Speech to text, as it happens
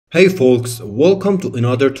Hey folks, welcome to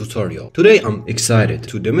another tutorial. Today I'm excited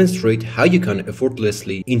to demonstrate how you can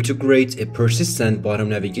effortlessly integrate a persistent bottom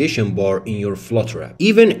navigation bar in your Flutter app,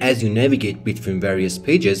 even as you navigate between various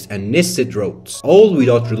pages and nested routes, all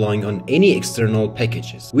without relying on any external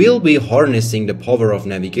packages. We'll be harnessing the power of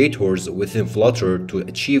navigators within Flutter to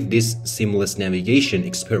achieve this seamless navigation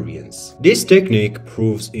experience. This technique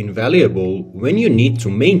proves invaluable when you need to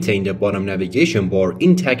maintain the bottom navigation bar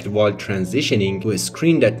intact while transitioning to a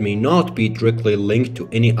screen that may not be directly linked to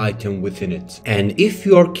any item within it. And if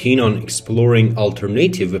you are keen on exploring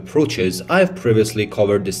alternative approaches, I've previously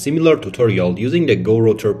covered a similar tutorial using the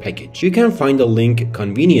GoRouter package. You can find a link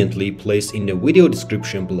conveniently placed in the video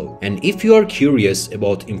description below. And if you are curious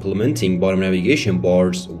about implementing bottom navigation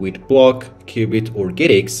bars with Bloc, Qubit or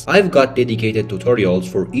GetX, I've got dedicated tutorials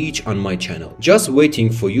for each on my channel, just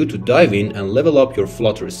waiting for you to dive in and level up your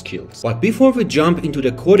Flutter skills. But before we jump into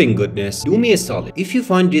the coding goodness, do me a solid. If you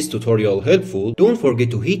find this tutorial helpful, don't forget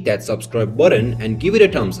to hit that subscribe button and give it a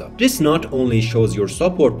thumbs up. This not only shows your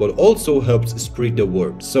support but also helps spread the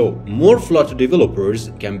word, so more Flutter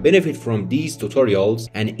developers can benefit from these tutorials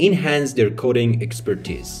and enhance their coding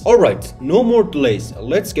expertise. Alright, no more delays,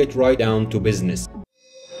 let's get right down to business.